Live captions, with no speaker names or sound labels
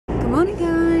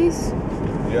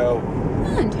Yo.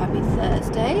 And happy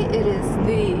Thursday. It is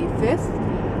the 5th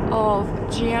of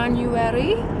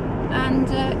January and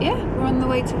yeah, we're on the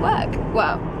way to work.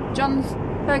 Well, John's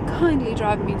very kindly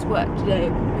driving me to work today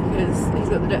because he's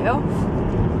got the day off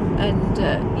and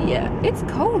yeah, it's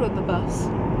cold on the bus.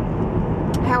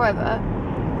 However,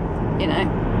 you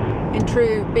know, in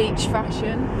true beach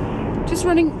fashion, just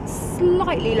running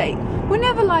slightly late. We're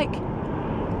never like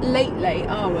late,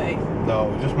 are we? No,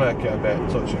 we just make it a bit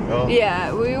touch and go.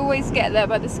 Yeah, we always get there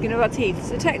by the skin of our teeth.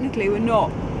 So technically we're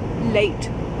not late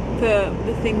for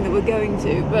the thing that we're going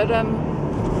to, but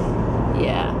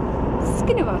yeah,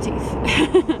 skin of our teeth.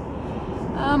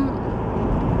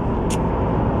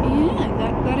 Yeah,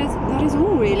 that is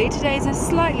all really. Today is a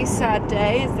slightly sad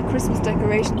day as the Christmas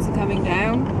decorations are coming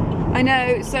down. I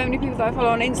know so many people that I follow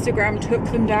on Instagram took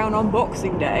them down on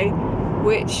Boxing Day,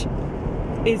 which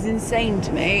is insane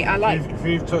to me. I like. If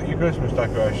you've took your Christmas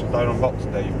decorations down on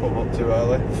Boxing Day, you put them up too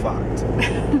early. Fact.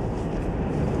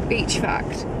 Beach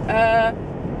fact.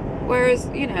 Whereas,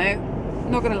 you know,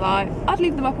 not gonna lie, I'd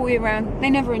leave them up all year round. They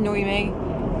never annoy me.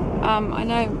 I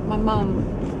know my mum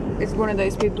is one of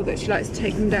those people that she likes to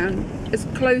take them down as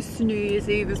close to New Year's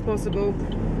Eve as possible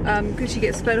because she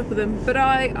gets fed up with them. But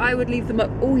I would leave them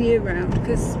up all year round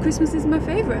because Christmas is my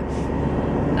favourite.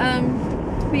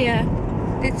 But yeah,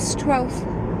 it's 12th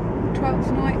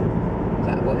night. Is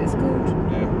that what it's called?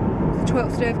 Yeah. The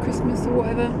 12th day of Christmas or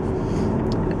whatever.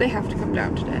 They have to come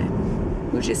down today,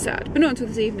 which is sad, but not until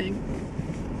this evening.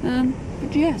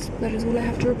 But yes, that is all I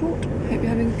have to report. Hope you're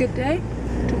having a good day.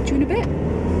 Talk to you in a bit.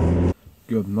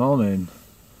 Good morning.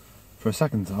 For a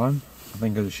second time, I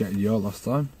think I just shouted you out last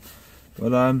time.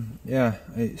 But yeah,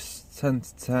 it's 10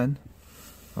 to 10.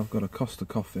 I've got a Costa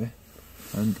coffee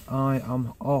and I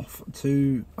am off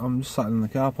to, I'm just sat in the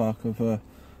car park of a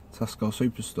Tesco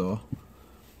Superstore,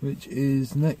 which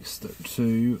is next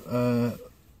to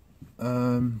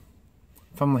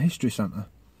Family History Centre,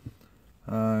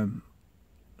 run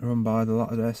by the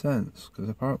Latter-day Saints, because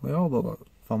apparently all the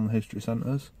family history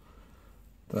centres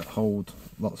that hold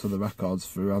lots of the records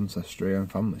through ancestry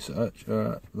and family search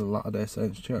are at the Latter-day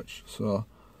Saints Church. So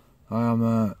I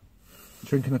am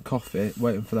drinking a coffee,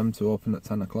 waiting for them to open at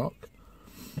 10 o'clock.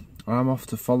 I'm off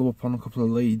to follow up on a couple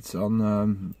of leads on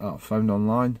that I found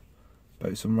online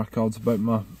about some records about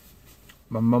my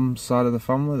mum's side of the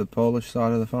family, the Polish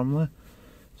side of the family.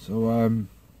 So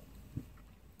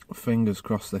fingers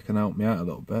crossed they can help me out a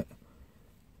little bit.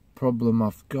 Problem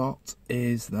I've got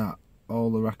is that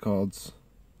all the records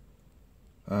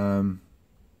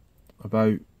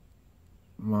about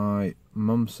my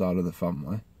mum's side of the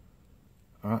family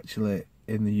are actually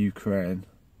in the Ukraine,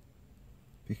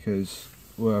 because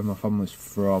where my family's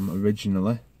from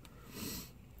originally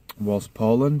was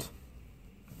Poland,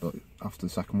 but after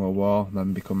the Second World War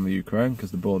then become the Ukraine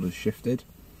because the borders shifted,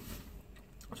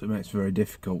 so it makes it very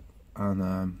difficult.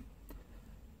 And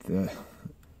the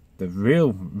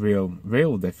real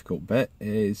difficult bit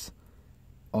is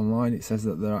online it says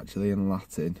that they're actually in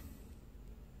Latin,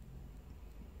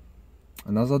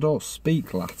 and as I don't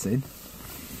speak Latin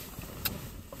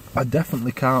I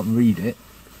definitely can't read it.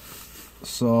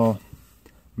 So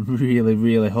I'm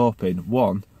really hoping,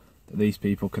 one, that these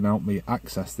people can help me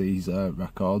access these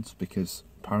records, because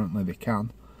apparently they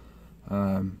can,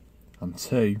 and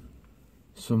two,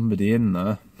 somebody in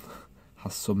there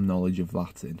has some knowledge of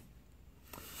Latin.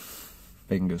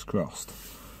 Fingers crossed.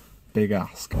 Big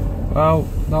ask. Well,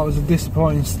 that was a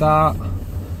disappointing start.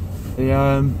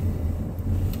 The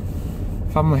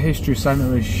Family History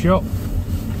Centre is shut.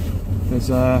 There's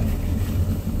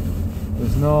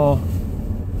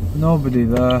nobody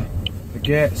there. The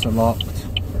gates are locked.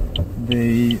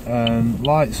 The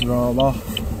lights are all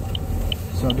off.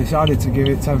 So I decided to give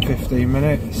it 10-15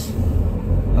 minutes,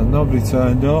 and nobody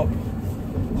turned up.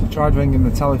 So I tried ringing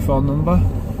the telephone number.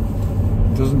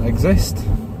 It doesn't exist.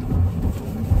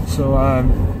 So I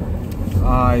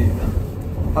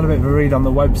had a bit of a read on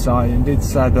the website and did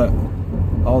say that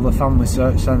all the family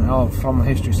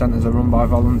history centres are run by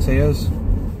volunteers.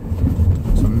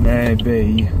 So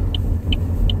maybe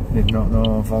they've not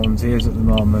no volunteers at the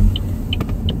moment,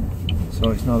 so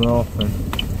it's not open,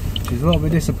 which is a little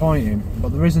bit disappointing.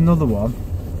 But there is another one,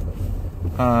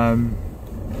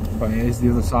 but it is the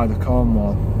other side of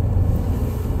Cornwall.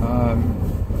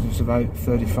 It's about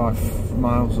 35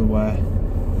 miles away.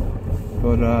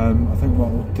 But I think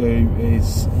what we'll do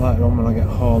is later on when I get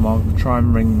home I'll try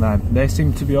and ring them. They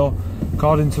seem to be,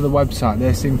 according to the website,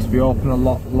 they seem to be open a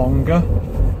lot longer,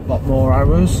 a lot more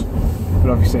hours, but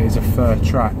obviously it's a fair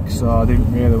track, so I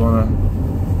didn't really want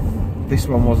to, this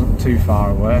one wasn't too far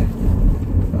away.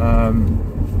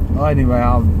 Anyway,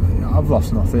 I've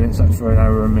lost nothing except for an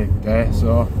hour of midday,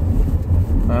 so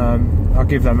I'll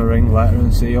give them a ring later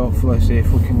and hopefully see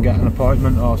if we can get an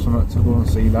appointment or something to go and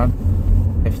see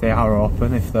them, if they are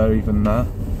open, if they're even there.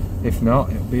 If not,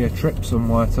 it'll be a trip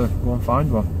somewhere to go and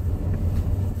find one.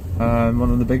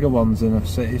 One of the bigger ones in a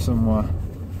city somewhere.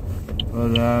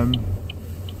 But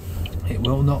it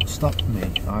will not stop me.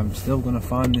 I'm still going to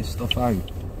find this stuff out.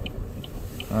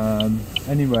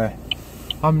 Anyway,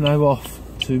 I'm now off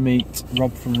to meet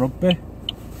Rob from Rugby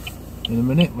in a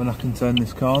minute when I can turn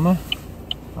this corner.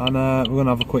 And we're going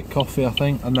to have a quick coffee, I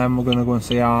think, and then we're going to go and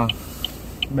see our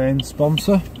main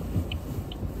sponsor.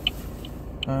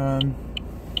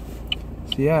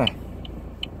 So yeah,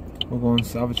 we're going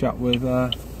to have a chat with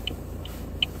our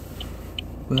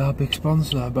big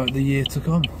sponsor about the year to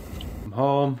come. I'm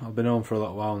home. I've been home for a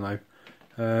little while now.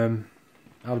 Had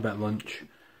a bit of lunch,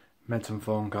 made some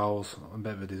phone calls. A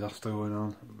bit of a disaster going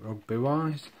on rugby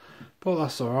wise, but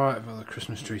that's alright. I've got the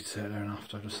Christmas tree to sit there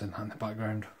after. I've just seen that in the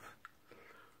background.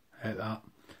 Hate that.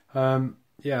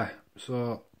 Yeah,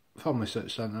 so family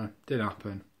search centre didn't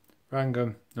happen. Rang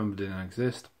them, number didn't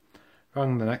exist.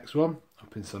 Rang the next one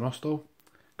up in St Austell.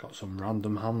 Got some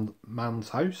random man's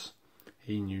house.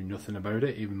 He knew nothing about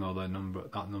it, even though that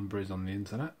number is on the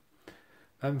internet.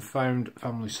 Then found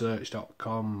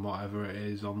familysearch.com, whatever it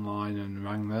is, online, and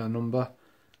rang their number.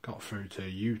 Got through to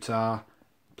Utah.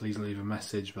 Please leave a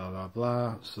message, blah blah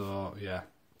blah. So yeah,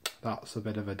 that's a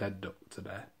bit of a dead duck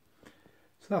today.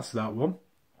 So that's that one.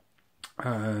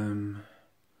 Had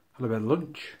a bit of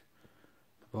lunch.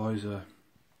 The boys are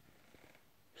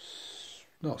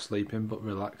not sleeping but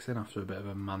relaxing after a bit of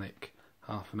a manic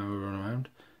half an hour run around.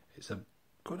 It's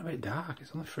going a bit dark.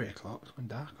 It's only 3 o'clock. It's going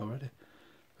dark already.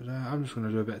 But I'm just going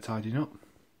to do a bit of tidying up.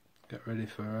 Get ready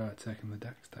for taking the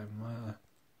decks down later.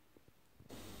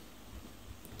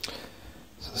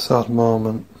 It's a sad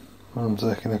moment when I'm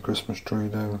taking a Christmas tree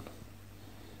down.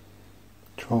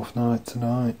 12th night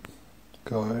tonight.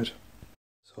 Go ahead.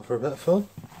 So for a bit of fun,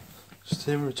 just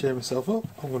to cheer myself up,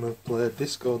 I'm going to play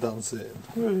disco dancing.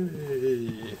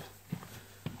 Whee!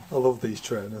 I love these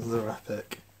trainers, they're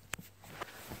epic.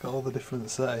 Got all the different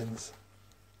settings.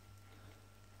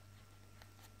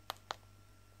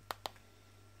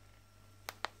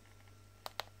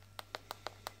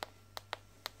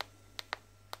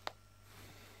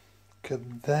 Look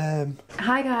at them.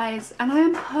 Hi guys, and I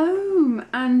am home,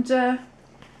 and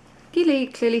Gilly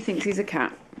clearly thinks he's a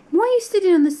cat. Why are you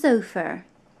sitting on the sofa?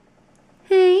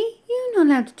 Hey, you're not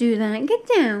allowed to do that. Get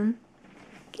down.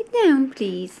 Get down,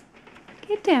 please.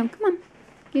 Get down, come on.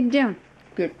 Get down.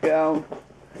 Get down.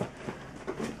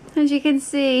 As you can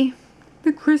see,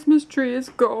 the Christmas tree is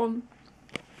gone.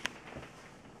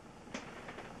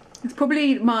 It's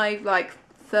probably my, like,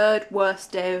 3rd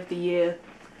worst day of the year.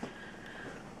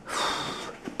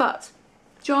 But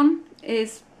John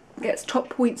gets top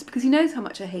points because he knows how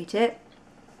much I hate it.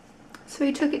 So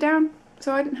he took it down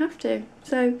so I didn't have to.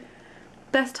 So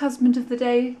best husband of the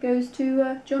day goes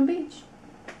to John Beach.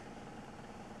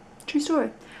 True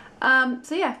story.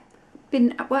 So yeah,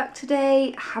 been at work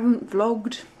today, haven't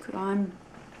vlogged because I'm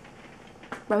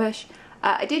rubbish.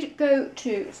 I did go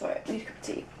to, sorry, I need a cup of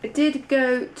tea. I did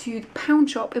go to the pound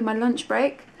shop in my lunch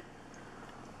break.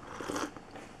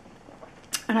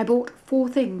 And I bought 4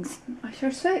 things. I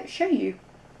shall show you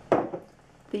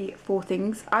the 4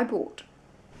 things I bought.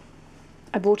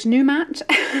 I bought a new mat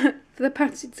for the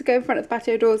patio to go in front of the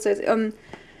patio door, so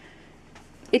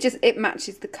it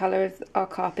matches the colour of our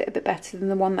carpet a bit better than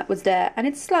the one that was there, and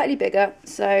it's slightly bigger,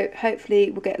 so hopefully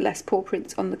we'll get less paw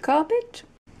prints on the carpet.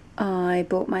 I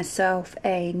bought myself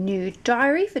a new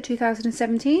diary for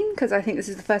 2017 because I think this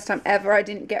is the first time ever I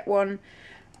didn't get one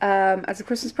as a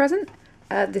Christmas present.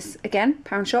 This, again,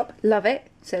 pound shop, love it.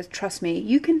 It says, trust me,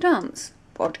 you can dance,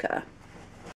 vodka.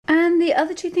 And the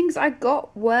other 2 things I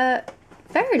got were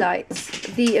fairy lights.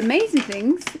 The amazing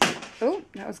things, oh,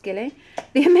 that was Gilly.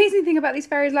 The amazing thing about these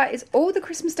fairy lights is all the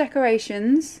Christmas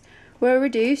decorations were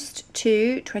reduced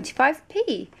to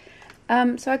 25p.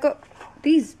 So I got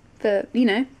these for, you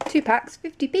know, 2 packs,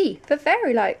 50p for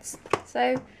fairy lights. So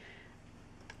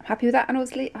I'm happy with that. And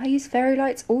obviously I use fairy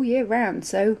lights all year round,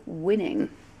 so winning.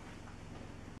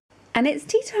 And it's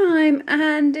tea time,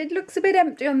 and it looks a bit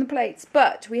empty on the plates,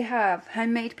 but we have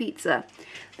homemade pizza.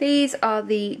 These are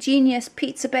the Genius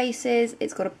pizza bases.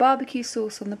 It's got a barbecue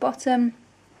sauce on the bottom,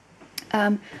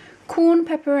 corn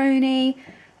pepperoni,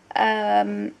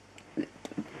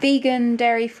 vegan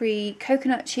dairy-free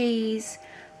coconut cheese,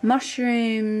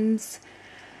 mushrooms,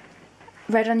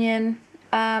 red onion,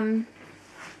 and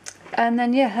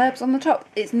then yeah, herbs on the top.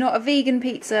 It's not a vegan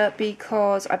pizza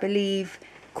because I believe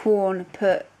Corn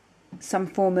put some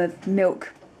form of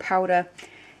milk powder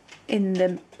in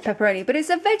the pepperoni. But it's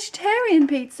a vegetarian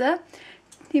pizza,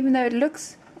 even though it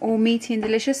looks all meaty and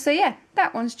delicious. So yeah,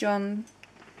 that one's John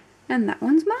and that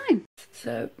one's mine.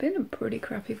 So been a pretty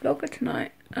crappy vlogger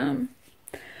tonight.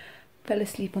 Fell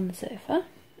asleep on the sofa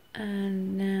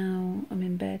and now I'm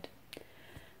in bed.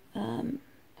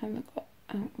 Haven't got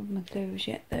out of my clothes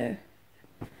yet though.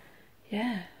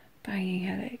 Yeah, banging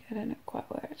headache. I don't know quite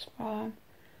where it's from.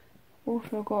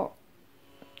 Also got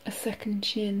a second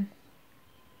chin,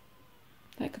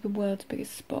 like the world's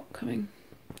biggest spot coming.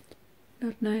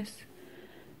 Not nice.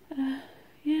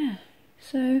 Yeah,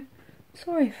 so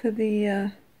sorry for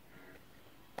the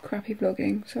crappy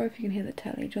vlogging. Sorry if you can hear the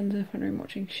telly. John's in the front room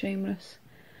watching Shameless.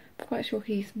 I'm quite sure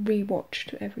he's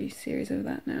rewatched every series of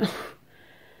that now.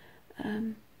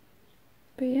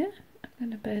 But yeah, I'm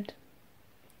going to bed.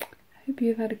 I hope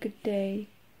you've had a good day.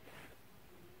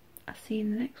 I'll see you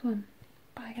in the next one.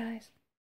 Bye guys.